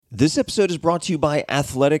This episode is brought to you by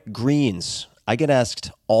Athletic Greens. I get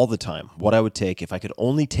asked all the time what I would take if I could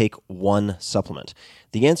only take one supplement.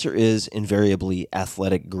 The answer is invariably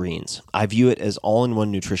Athletic Greens. I view it as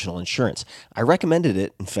all-in-one nutritional insurance. I recommended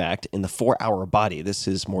it, in fact, in the 4-Hour Body. This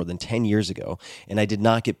is more than 10 years ago, and I did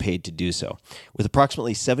not get paid to do so. With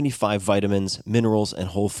approximately 75 vitamins, minerals, and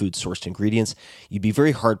whole food-sourced ingredients, you'd be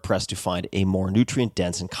very hard-pressed to find a more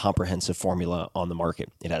nutrient-dense and comprehensive formula on the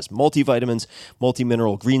market. It has multivitamins,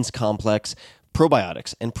 multi-mineral greens complex,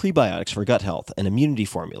 probiotics and prebiotics for gut health, an immunity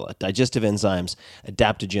formula, digestive enzymes,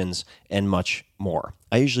 adaptogens, and much more.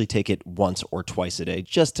 I usually take it once or twice a day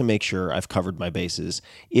just to make sure I've covered my bases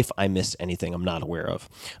if I missed anything I'm not aware of.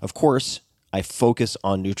 Of course, I focus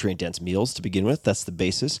on nutrient-dense meals to begin with. That's the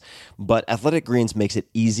basis. But Athletic Greens makes it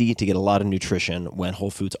easy to get a lot of nutrition when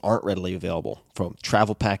whole foods aren't readily available. From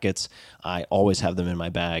travel packets, I always have them in my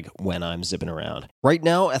bag when I'm zipping around. Right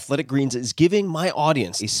now, Athletic Greens is giving my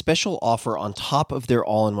audience a special offer on top of their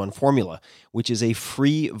all-in-one formula, which is a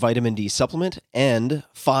free vitamin D supplement and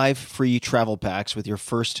 5 free travel packs with your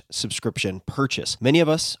first subscription purchase. Many of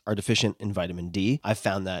us are deficient in vitamin D. I've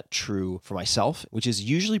found that true for myself, which is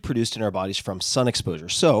usually produced in our bodies from sun exposure.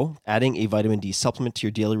 So adding a vitamin D supplement to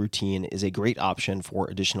your daily routine is a great option for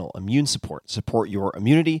additional immune support. Support your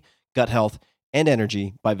immunity, gut health, and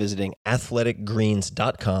energy by visiting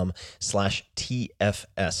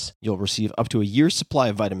athleticgreens.com/TFS. You'll receive up to a year's supply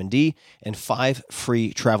of vitamin D and 5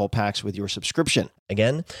 free travel packs with your subscription.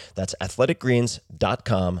 Again, that's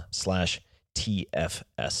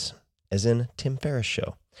athleticgreens.com/TFS, as in Tim Ferriss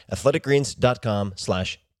Show.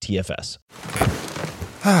 athleticgreens.com/TFS.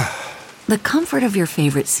 The comfort of your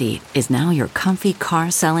favorite seat is now your comfy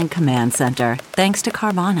car selling command center, thanks to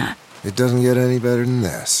Carvana. It doesn't get any better than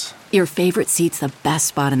this. Your favorite seat's the best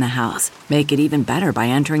spot in the house. Make it even better by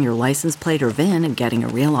entering your license plate or VIN and getting a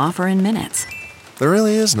real offer in minutes. There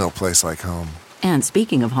really is no place like home. And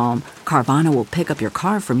speaking of home, Carvana will pick up your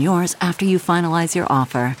car from yours after you finalize your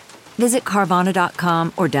offer. Visit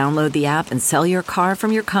Carvana.com or download the app and sell your car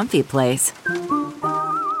from your comfy place.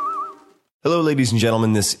 Hello, ladies and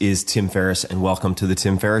gentlemen. This is Tim Ferriss, and welcome to The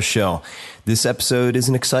Tim Ferriss Show. This episode is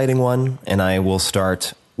an exciting one, and I will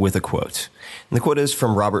start with a quote. And the quote is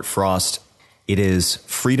from Robert Frost. It is,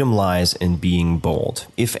 "Freedom lies in being bold."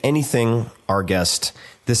 If anything, our guest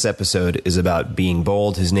this episode is about being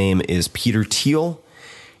bold. His name is Peter Thiel,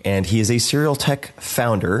 and he is a serial tech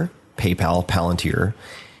founder, PayPal, Palantir,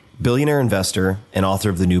 billionaire investor, and author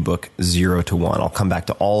of the new book, 0 to 1. I'll come back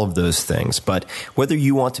to all of those things. But whether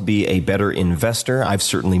you want to be a better investor, I've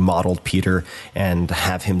certainly modeled Peter and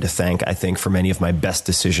have him to thank, I think, for many of my best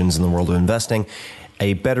decisions in the world of investing.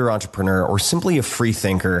 A better entrepreneur, or simply a free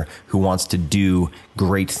thinker who wants to do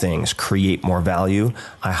great things, create more value,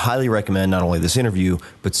 I highly recommend not only this interview,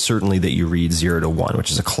 but certainly that you read 0 to 1, which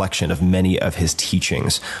is a collection of many of his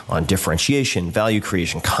teachings on differentiation, value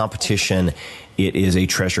creation, competition. It is a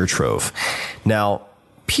treasure trove. Now,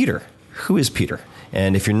 Peter, who is Peter?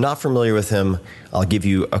 And if you're not familiar with him, I'll give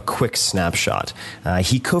you a quick snapshot.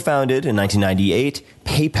 He co-founded in 1998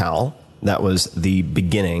 PayPal. That was the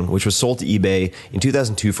beginning, which was sold to eBay in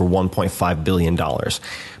 2002 for $1.5 billion.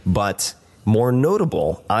 But more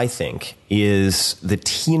notable, I think, is the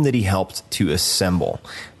team that he helped to assemble.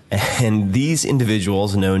 And these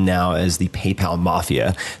individuals, known now as the PayPal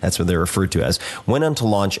Mafia, that's what they're referred to as, went on to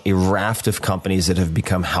launch a raft of companies that have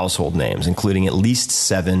become household names, including at least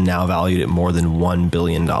 7 now valued at more than $1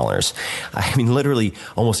 billion. I mean, literally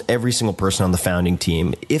almost every single person on the founding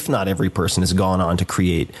team, if not every person, has gone on to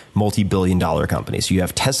create multi-billion-dollar companies. You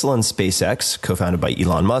have Tesla and SpaceX, co-founded by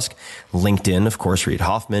Elon Musk, LinkedIn, of course, Reid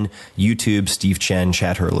Hoffman, YouTube, Steve Chen,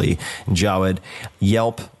 Chad Hurley, Jawed,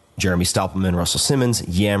 Yelp, Jeremy Stoppelman, Russell Simmons,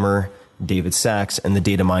 Yammer, David Sachs, and the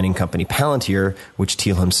data mining company Palantir, which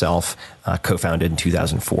Thiel himself co-founded in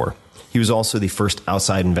 2004. He was also the first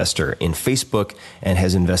outside investor in Facebook and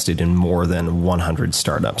has invested in more than 100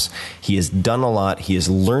 startups. He has done a lot. He has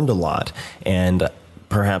learned a lot. And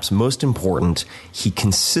perhaps most important, he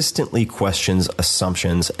consistently questions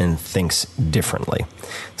assumptions and thinks differently.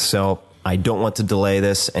 So I don't want to delay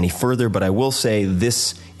this any further, but I will say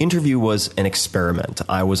this interview was an experiment.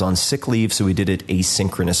 I was on sick leave, so we did it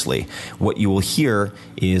asynchronously. What you will hear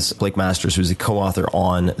is Blake Masters, who's a co-author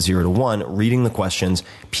on 0 to 1, reading the questions,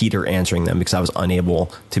 Peter answering them, because I was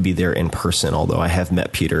unable to be there in person, although I have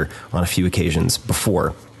met Peter on a few occasions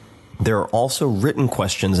before. There are also written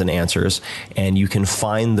questions and answers, and you can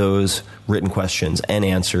find those written questions and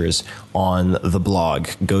answers on the blog.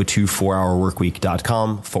 Go to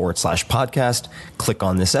 4hourworkweek.com/podcast, click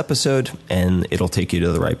on this episode, and it'll take you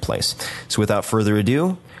to the right place. So without further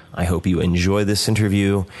ado, I hope you enjoy this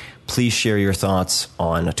interview. Please share your thoughts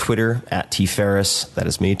on Twitter at tferriss, that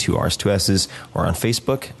is me, 2 R's, 2 S's, or on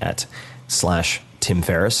Facebook at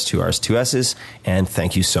 /TimFerriss, 2 R's, 2 S's. And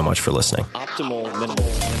thank you so much for listening. Optimal minimal.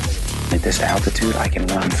 At this altitude, I can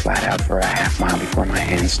run flat out for a half mile before my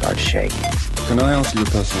hands start shaking. Can I ask you a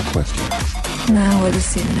personal question? Now would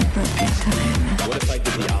seem an appropriate time. What if I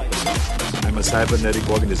did the opposite? I'm a cybernetic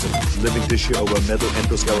organism, living tissue over a metal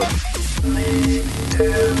endoskeleton.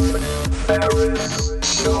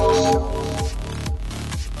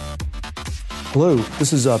 Hello,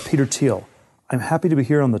 this is Peter Thiel. I'm happy to be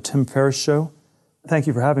here on the Tim Ferriss Show. Thank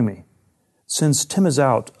you for having me. Since Tim is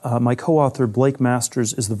out, my co-author Blake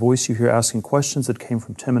Masters is the voice you hear asking questions that came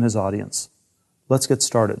from Tim and his audience. Let's get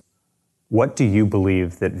started. What do you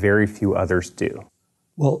believe that very few others do?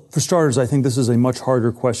 Well, for starters, I think this is a much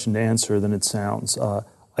harder question to answer than it sounds.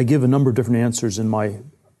 I give a number of different answers in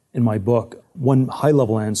my book. One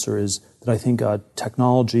high-level answer is that I think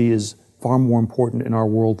technology is far more important in our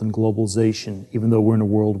world than globalization, even though we're in a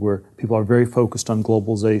world where people are very focused on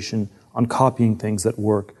globalization, on copying things that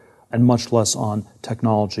work, and much less on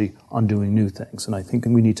technology, on doing new things. And I think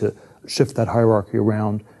we need to shift that hierarchy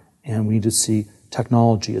around, and we need to see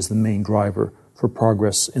technology as the main driver for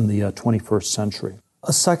progress in the 21st century.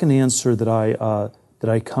 A second answer that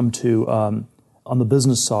I come to on the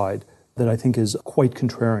business side that I think is quite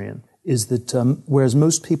contrarian is that whereas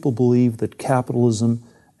most people believe that capitalism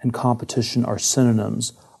and competition are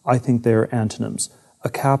synonyms, I think they're antonyms. A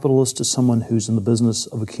capitalist is someone who's in the business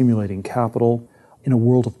of accumulating capital. In a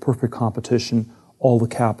world of perfect competition, all the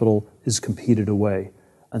capital is competed away.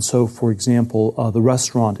 And so, for example, the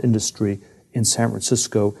restaurant industry in San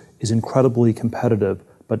Francisco is incredibly competitive,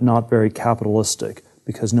 but not very capitalistic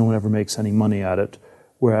because no one ever makes any money at it.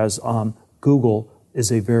 Whereas Google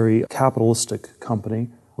is a very capitalistic company,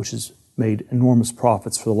 which has made enormous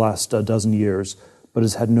profits for the last dozen years, but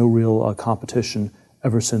has had no real competition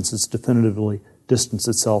ever since it's definitively distanced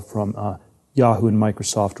itself from Yahoo and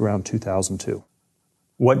Microsoft around 2002.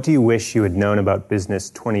 What do you wish you had known about business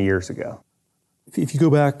 20 years ago? If you go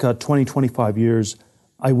back 20, 25 years,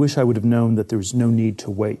 I wish I would have known that there was no need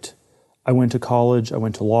to wait. I went to college, I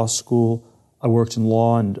went to law school, I worked in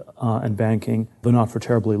law and banking, though not for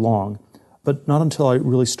terribly long. But not until I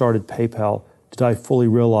really started PayPal did I fully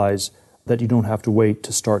realize that you don't have to wait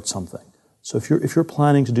to start something. So if you're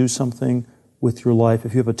planning to do something with your life,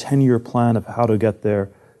 if you have a 10-year plan of how to get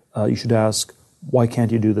there, you should ask, why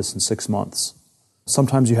can't you do this in 6 months?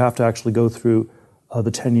 Sometimes you have to actually go through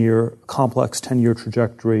the complex 10-year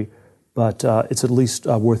trajectory, but it's at least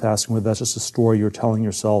worth asking whether that's just a story you're telling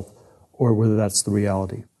yourself or whether that's the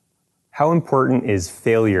reality. How important is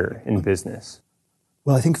failure in business?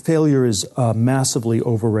 Well, I think failure is massively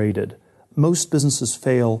overrated. Most businesses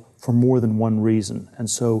fail for more than one reason, and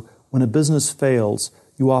so when a business fails,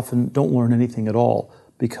 you often don't learn anything at all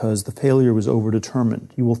because the failure was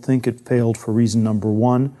overdetermined. You will think it failed for reason number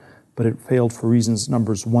 1, but it failed for reasons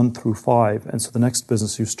numbers 1 through 5, and so the next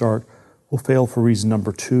business you start will fail for reason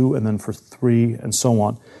number 2, and then for 3, and so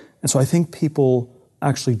on. And so I think people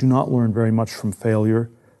actually do not learn very much from failure,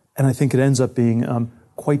 and I think it ends up being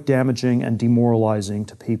quite damaging and demoralizing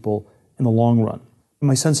to people in the long run.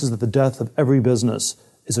 My sense is that the death of every business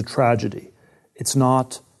is a tragedy. It's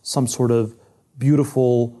not some sort of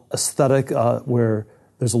beautiful aesthetic where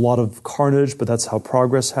there's a lot of carnage, but that's how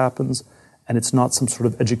progress happens, and it's not some sort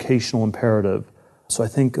of educational imperative. So I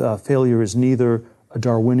think failure is neither a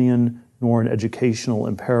Darwinian nor an educational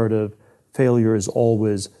imperative. Failure is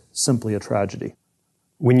always simply a tragedy.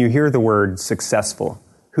 When you hear the word successful,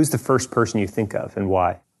 who's the first person you think of and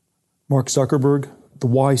why? Mark Zuckerberg. The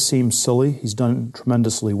why seems silly. He's done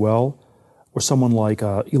tremendously well. Or someone like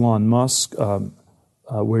Elon Musk,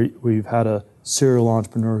 where you've had a serial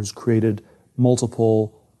entrepreneur who's created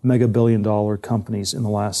multiple mega-billion-dollar companies in the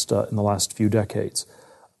last few decades.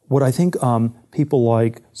 What I think people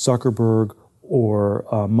like Zuckerberg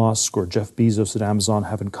or Musk or Jeff Bezos at Amazon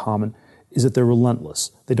have in common is that they're relentless.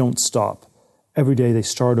 They don't stop. Every day they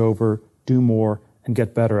start over, do more, and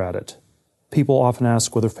get better at it. People often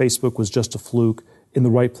ask whether Facebook was just a fluke in the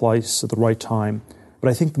right place at the right time. But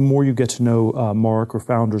I think the more you get to know Mark or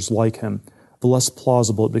founders like him, the less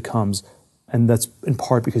plausible it becomes. And that's in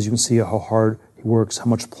part because you can see how hard he works, how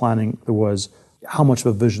much planning there was, how much of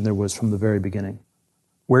a vision there was from the very beginning.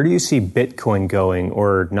 Where do you see Bitcoin going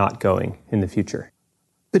or not going in the future?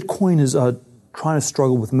 Bitcoin is trying to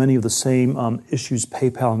struggle with many of the same issues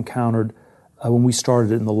PayPal encountered when we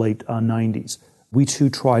started in the late 90s. We too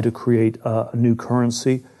tried to create a new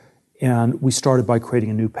currency, and we started by creating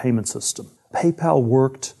a new payment system. PayPal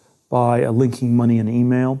worked by linking money and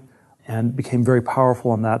email. and became very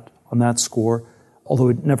powerful on that score, although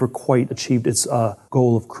it never quite achieved its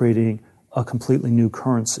goal of creating a completely new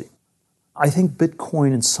currency. I think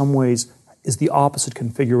Bitcoin in some ways is the opposite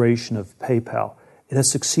configuration of PayPal. It has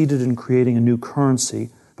succeeded in creating a new currency,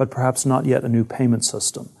 but perhaps not yet a new payment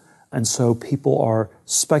system. And so people are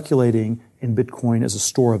speculating in Bitcoin as a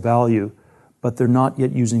store of value, but they're not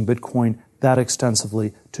yet using Bitcoin that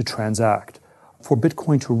extensively to transact. For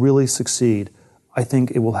Bitcoin to really succeed, I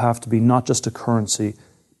think it will have to be not just a currency,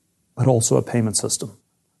 but also a payment system.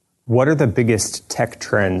 What are the biggest tech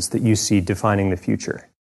trends that you see defining the future?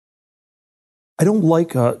 I don't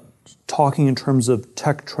like talking in terms of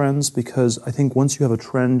tech trends because I think once you have a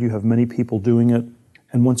trend, you have many people doing it.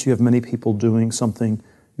 And once you have many people doing something,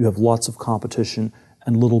 you have lots of competition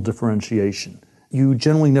and little differentiation. You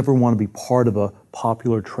generally never want to be part of a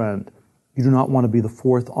popular trend. You do not want to be the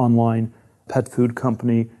fourth online pet food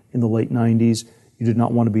company in the late 90s. You did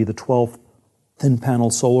not want to be the 12th thin panel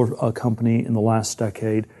solar company in the last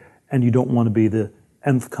decade. And you don't want to be the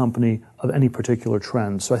nth company of any particular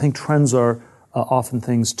trend. So I think trends are often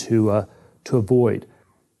things to avoid.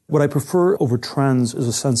 What I prefer over trends is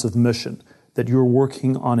a sense of mission, that you're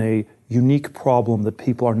working on a unique problem that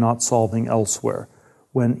people are not solving elsewhere.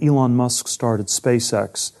 When Elon Musk started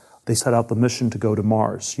SpaceX, they set out the mission to go to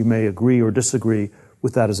Mars. You may agree or disagree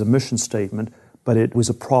with that as a mission statement, but it was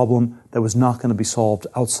a problem that was not going to be solved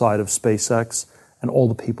outside of SpaceX, and all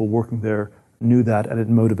the people working there knew that, and it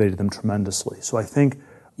motivated them tremendously. So I think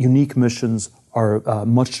unique missions are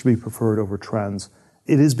much to be preferred over trends.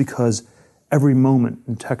 It is because every moment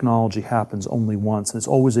in technology happens only once, and it's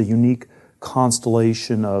always a unique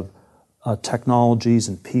constellation of technologies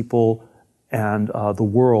and people and the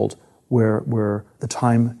world where the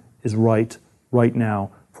time is right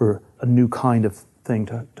now for a new kind of thing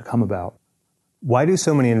to come about. Why do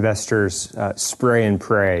so many investors spray and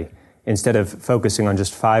pray instead of focusing on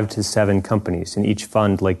just 5 to 7 companies in each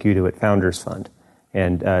fund like you do at Founders Fund?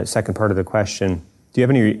 And second part of the question, do you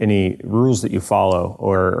have any rules that you follow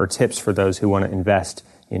or tips for those who want to invest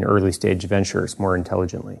in early stage ventures more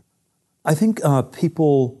intelligently? I think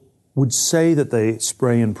people would say that they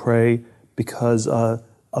spray and pray because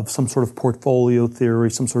of some sort of portfolio theory,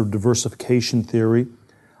 some sort of diversification theory.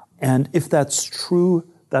 And if that's true,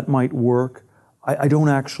 that might work. I don't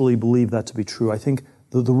actually believe that to be true. I think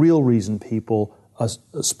the real reason people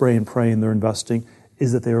spray and pray in their investing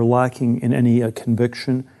is that they are lacking in any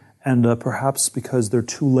conviction, and perhaps because they're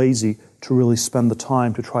too lazy to really spend the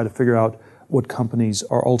time to try to figure out what companies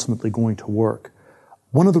are ultimately going to work.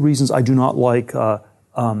 One of the reasons I do not like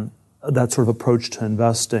that sort of approach to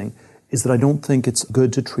investing is that I don't think it's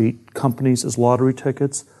good to treat companies as lottery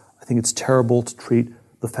tickets. I think it's terrible to treat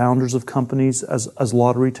the founders of companies as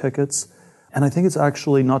lottery tickets. And I think it's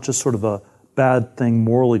actually not just sort of a bad thing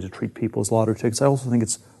morally to treat people as lottery tickets. I also think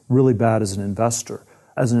it's really bad as an investor.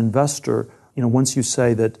 As an investor, once you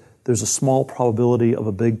say that there's a small probability of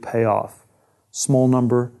a big payoff, small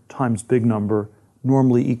number times big number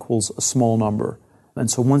normally equals a small number.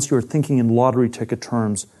 And so once you're thinking in lottery ticket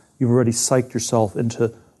terms, you've already psyched yourself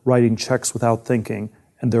into writing checks without thinking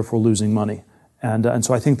and therefore losing money. And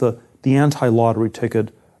so I think the anti-lottery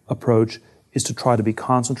ticket approach is to try to be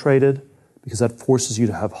concentrated, because that forces you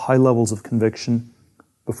to have high levels of conviction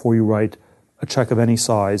before you write a check of any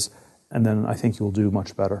size, and then I think you will do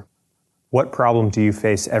much better. What problem do you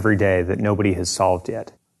face every day that nobody has solved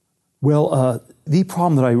yet? Well, the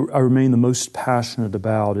problem that I remain the most passionate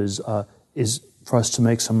about is for us to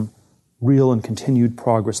make some real and continued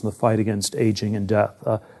progress in the fight against aging and death.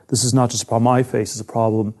 This is not just a problem I face, it's a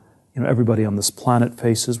problem everybody on this planet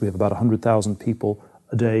faces. We have about 100,000 people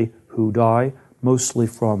a day who die, mostly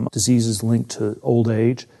from diseases linked to old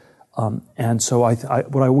age. And so what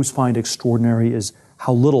I always find extraordinary is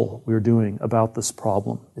how little we're doing about this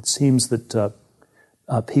problem. It seems that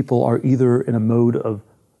people are either in a mode of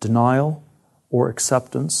denial or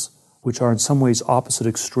acceptance, which are in some ways opposite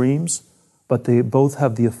extremes, but they both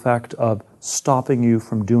have the effect of stopping you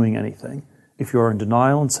from doing anything. If you are in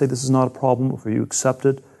denial and say this is not a problem, or if you accept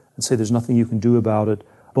it and say there's nothing you can do about it,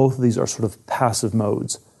 both of these are sort of passive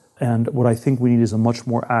modes. And what I think we need is a much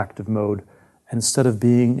more active mode. And instead of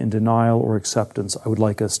being in denial or acceptance, I would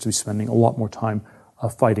like us to be spending a lot more time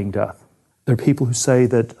fighting death. There are people who say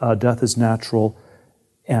that death is natural,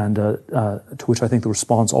 and to which I think the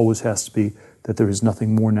response always has to be that there is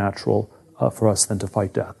nothing more natural for us than to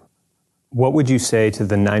fight death. What would you say to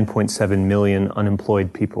the 9.7 million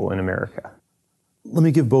unemployed people in America? Let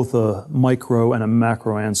me give both a micro and a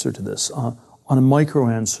macro answer to this. On a micro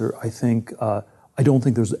answer, I think I don't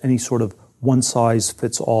think there's any sort of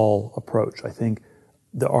one-size-fits-all approach. I think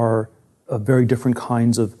there are very different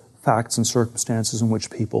kinds of facts and circumstances in which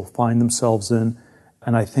people find themselves in.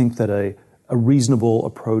 And I think that a reasonable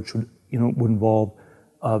approach would involve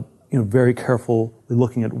very carefully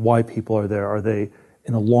looking at why people are there. Are they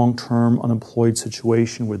in a long-term unemployed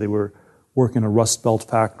situation where they were working in a Rust Belt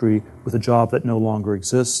factory with a job that no longer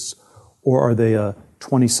exists? Or are they a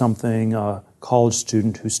 20-something college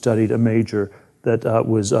student who studied a major that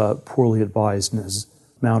was poorly advised and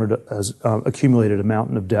has accumulated a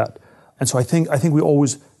mountain of debt? And so I think you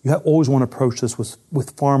always want to approach this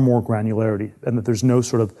with far more granularity, and that there's no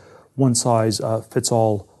sort of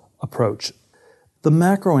one-size-fits-all approach. The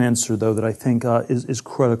macro answer, though, that I think is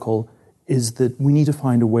critical is that we need to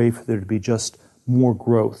find a way for there to be just more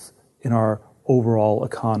growth in our overall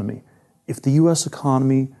economy. If the U.S.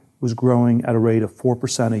 economy was growing at a rate of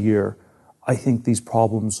 4% a year, I think these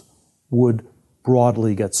problems would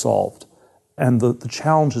broadly get solved. And the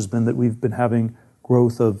challenge has been that we've been having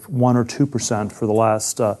growth of 1 or 2% for the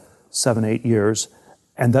last 7-8 years,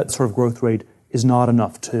 and that sort of growth rate is not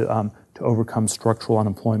enough to overcome structural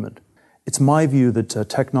unemployment. It's my view that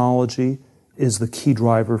technology is the key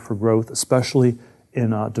driver for growth, especially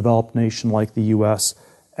in a developed nation like the U.S.,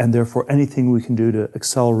 and therefore anything we can do to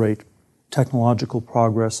accelerate technological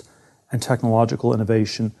progress and technological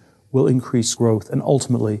innovation will increase growth and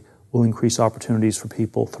ultimately will increase opportunities for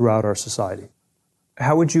people throughout our society.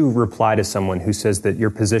 How would you reply to someone who says that your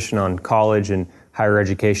position on college and higher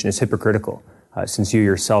education is hypocritical, since you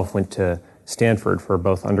yourself went to Stanford for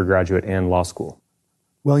both undergraduate and law school?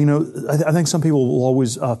 Well, I think some people will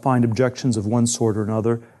always find objections of one sort or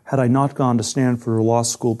another. Had I not gone to Stanford or law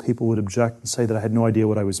school, people would object and say that I had no idea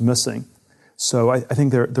what I was missing. So I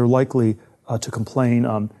think they're likely to complain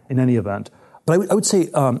in any event. But I would say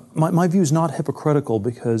my view is not hypocritical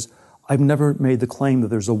because I've never made the claim that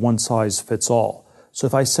there's a one-size-fits-all. So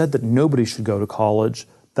if I said that nobody should go to college,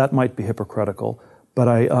 that might be hypocritical.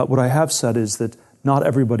 But what I have said is that not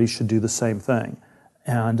everybody should do the same thing,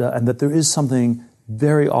 and that there is something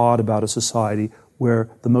very odd about a society where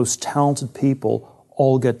the most talented people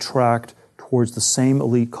all get tracked towards the same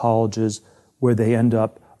elite colleges where they end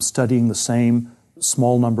up studying the same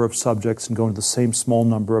small number of subjects and going to the same small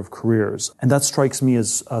number of careers. And that strikes me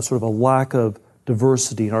as sort of a lack of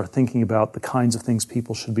diversity in our thinking about the kinds of things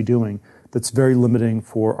people should be doing that's very limiting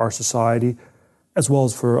for our society as well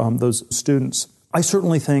as for those students. I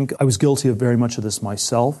certainly think I was guilty of very much of this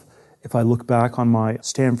myself. If I look back on my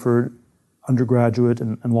Stanford undergraduate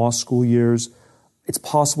and law school years, it's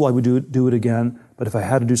possible I would do it again, but if I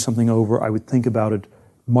had to do something over, I would think about it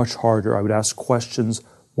much harder. I would ask questions.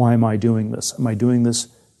 Why am I doing this? Am I doing this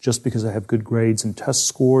just because I have good grades and test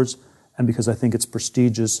scores and because I think it's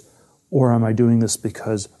prestigious, or am I doing this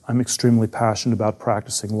because I'm extremely passionate about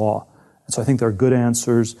practicing law? And so I think there are good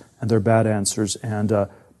answers and there are bad answers, and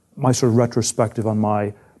my sort of retrospective on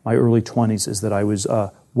my early 20s is that I was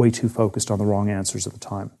way too focused on the wrong answers at the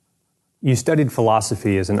time. You studied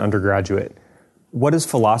philosophy as an undergraduate. What does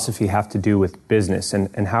philosophy have to do with business,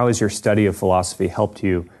 and how has your study of philosophy helped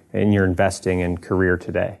you in your investing and career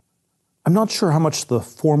today? I'm not sure how much the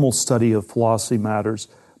formal study of philosophy matters,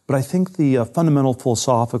 but I think the fundamental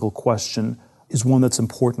philosophical question is one that's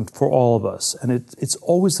important for all of us. And it's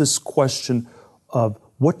always this question of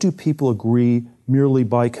what do people agree merely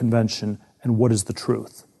by convention and what is the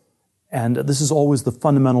truth? And this is always the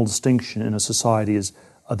fundamental distinction in a society is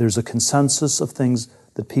there's a consensus of things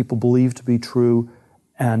that people believe to be true,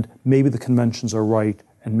 and maybe the conventions are right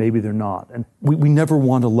and maybe they're not. And we never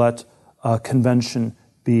want to let convention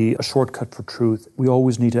be a shortcut for truth. We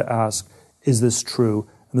always need to ask, is this true?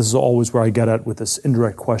 And this is always where I get at with this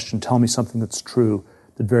indirect question, tell me something that's true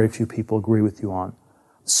that very few people agree with you on.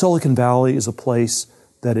 Silicon Valley is a place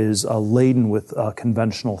that is laden with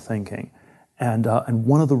conventional thinking. And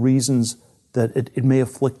one of the reasons that it may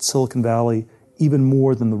afflict Silicon Valley even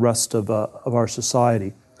more than the rest of our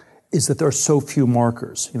society is that there are so few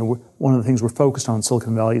markers. One of the things we're focused on in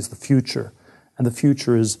Silicon Valley is the future. And the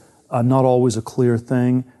future is not always a clear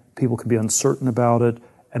thing. People can be uncertain about it.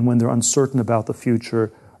 And when they're uncertain about the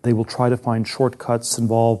future, they will try to find shortcuts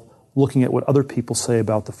involve looking at what other people say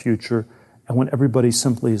about the future. And when everybody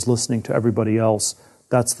simply is listening to everybody else,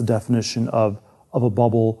 that's the definition of a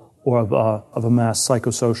bubble or of a mass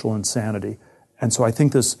psychosocial insanity. And so I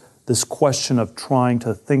think this question of trying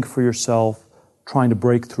to think for yourself, trying to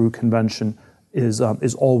break through convention is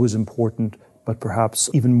always important, but perhaps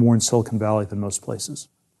even more in Silicon Valley than most places.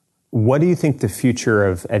 What do you think the future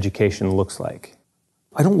of education looks like?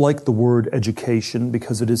 I don't like the word education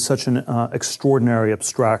because it is such an extraordinary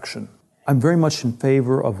abstraction. I'm very much in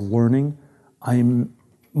favor of learning. I'm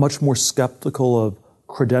much more skeptical of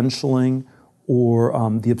credentialing or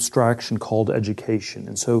the abstraction called education.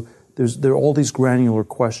 And so there are all these granular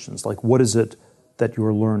questions, like what is it that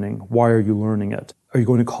you're learning? Why are you learning it? Are you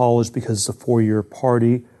going to college because it's a 4-year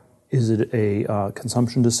party? Is it a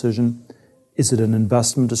consumption decision? Is it an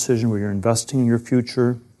investment decision where you're investing in your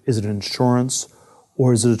future? Is it insurance?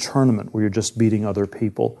 Or is it a tournament where you're just beating other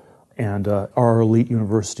people? And our elite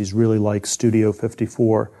universities really like Studio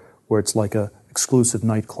 54, where it's like a exclusive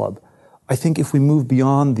nightclub. I think if we move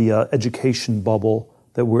beyond the education bubble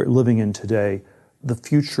that we're living in today, the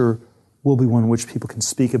future will be one in which people can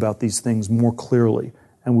speak about these things more clearly.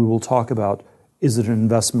 And we will talk about, is it an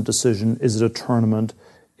investment decision? Is it a tournament?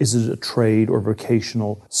 Is it a trade or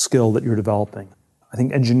vocational skill that you're developing? I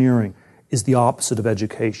think engineering is the opposite of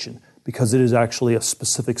education because it is actually a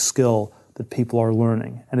specific skill that people are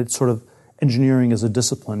learning. And it's sort of, engineering as a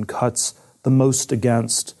discipline cuts the most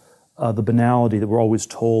against the banality that we're always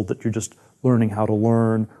told that you're just learning how to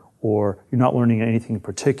learn, or you're not learning anything in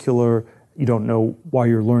particular, you don't know why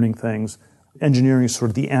you're learning things. Engineering is sort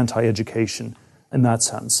of the anti-education in that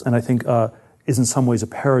sense, and I think is in some ways a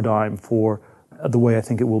paradigm for the way I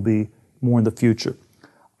think it will be more in the future.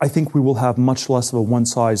 I think we will have much less of a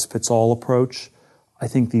one-size-fits-all approach. I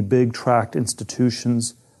think the big tract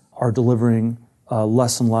institutions are delivering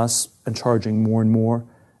less and less and charging more and more.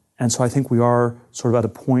 And so I think we are sort of at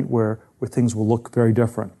a point where things will look very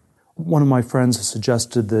different. One of my friends has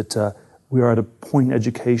suggested that we are at a point in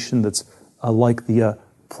education that's like the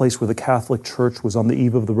place where the Catholic Church was on the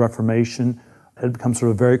eve of the Reformation. It had become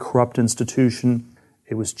sort of a very corrupt institution.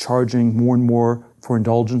 It was charging more and more for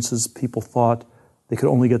indulgences. People thought they could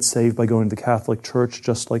only get saved by going to the Catholic Church,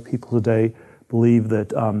 just like people today believe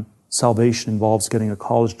that salvation involves getting a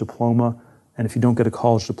college diploma, and if you don't get a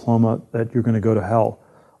college diploma, that you're going to go to hell.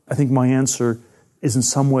 I think my answer is in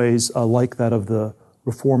some ways like that of the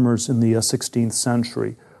reformers in the 16th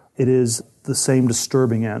century. It is the same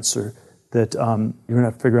disturbing answer that you're going to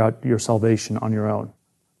have to figure out your salvation on your own.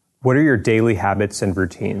 What are your daily habits and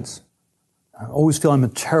routines? I always feel I'm a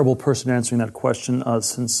terrible person answering that question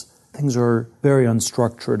since things are very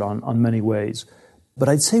unstructured on many ways. But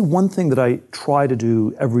I'd say one thing that I try to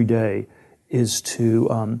do every day is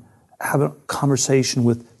to have a conversation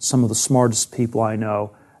with some of the smartest people I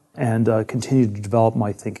know and continue to develop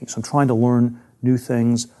my thinking. So I'm trying to learn new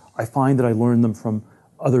things. I find that I learn them from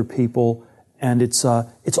other people, and it's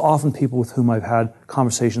often people with whom I've had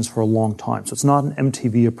conversations for a long time. So it's not an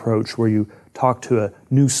MTV approach where you talk to a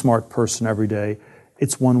new smart person every day.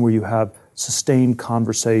 It's one where you have sustained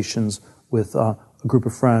conversations with a group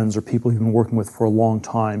of friends or people you've been working with for a long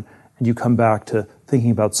time, and you come back to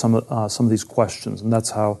thinking about some of these questions. And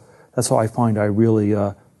that's how I find I really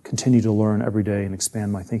continue to learn every day and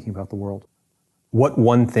expand my thinking about the world. What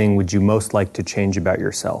one thing would you most like to change about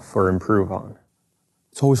yourself or improve on?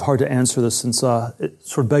 It's always hard to answer this since it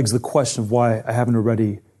sort of begs the question of why I haven't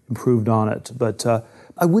already improved on it. But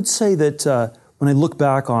I would say that when I look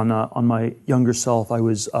back on my younger self, I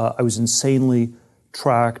was insanely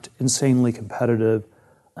tracked, insanely competitive.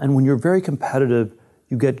 And when you're very competitive,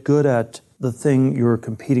 you get good at the thing you're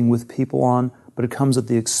competing with people on, but it comes at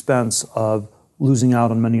the expense of losing out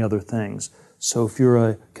on many other things. So if you're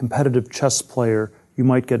a competitive chess player, you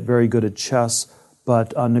might get very good at chess,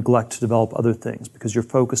 but neglect to develop other things because you're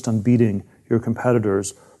focused on beating your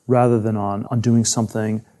competitors rather than on doing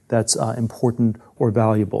something that's important or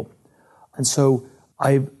valuable. And so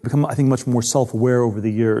I've become, I think, much more self-aware over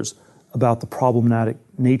the years about the problematic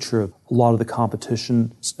nature of a lot of the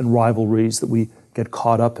competitions and rivalries that we get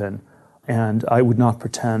caught up in. And I would not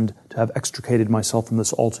pretend to have extricated myself from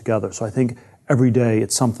this altogether. So I think every day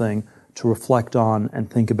it's something to reflect on and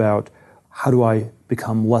think about, how do I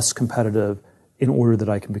become less competitive in order that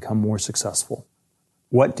I can become more successful?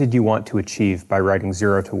 What did you want to achieve by writing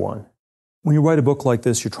 0 to 1? When you write a book like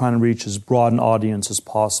this, you're trying to reach as broad an audience as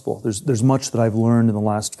possible. There's much that I've learned in the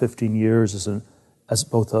last 15 years as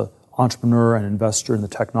both an entrepreneur and investor in the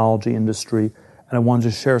technology industry, and I wanted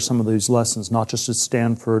to share some of these lessons, not just at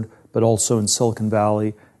Stanford, but also in Silicon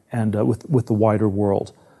Valley and with the wider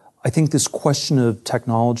world. I think this question of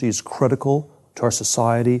technology is critical to our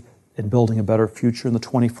society in building a better future in the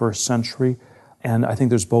 21st century, and I think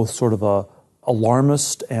there's both sort of a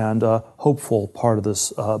alarmist and a hopeful part of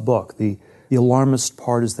this book. The alarmist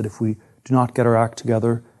part is that if we do not get our act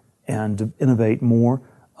together and innovate more,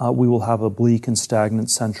 we will have a bleak and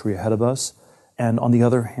stagnant century ahead of us. And on the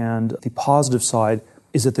other hand, the positive side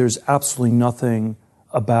is that there's absolutely nothing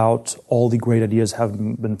about all the great ideas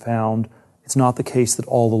having been found. It's not the case that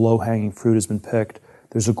all the low-hanging fruit has been picked.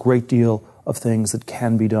 There's a great deal of things that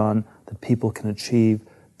can be done, that people can achieve.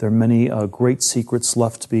 There are many great secrets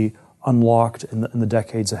left to be unlocked in the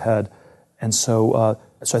decades ahead. And so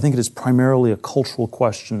I think it is primarily a cultural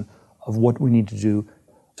question of what we need to do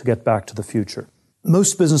to get back to the future.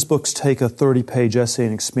 Most business books take a 30-page essay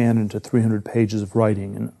and expand it into 300 pages of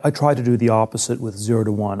writing. And I try to do the opposite with 0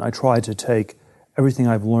 to 1. I try to take everything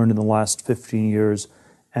I've learned in the last 15 years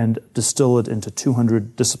and distill it into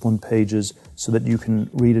 200 disciplined pages so that you can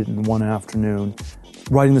read it in one afternoon.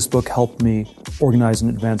 Writing this book helped me organize and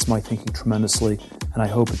advance my thinking tremendously, and I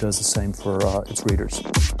hope it does the same for its readers.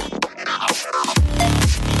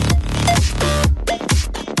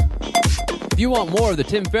 If you want more of The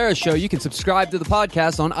Tim Ferriss Show, you can subscribe to the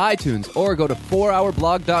podcast on iTunes or go to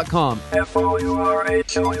 4hourblog.com.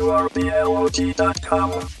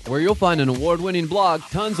 FOURHOURBLOG.com, where you'll find an award-winning blog,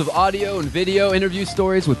 tons of audio and video interview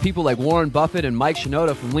stories with people like Warren Buffett and Mike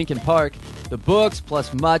Shinoda from Linkin Park, the books,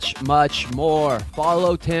 plus much, much more.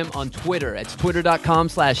 Follow Tim on Twitter. It's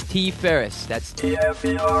twitter.com/TFerriss. That's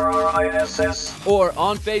TFERRISS. Or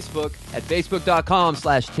on Facebook at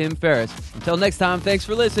facebook.com/Tim Ferriss. Until next time, thanks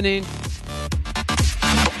for listening.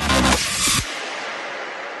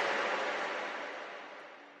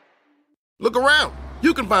 Look around.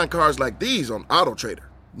 You can find cars like these on AutoTrader.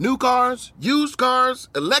 New cars, used cars,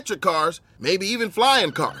 electric cars, maybe even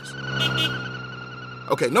flying cars.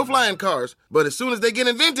 Okay, no flying cars, but as soon as they get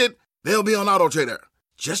invented, they'll be on AutoTrader.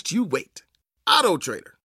 Just you wait. AutoTrader.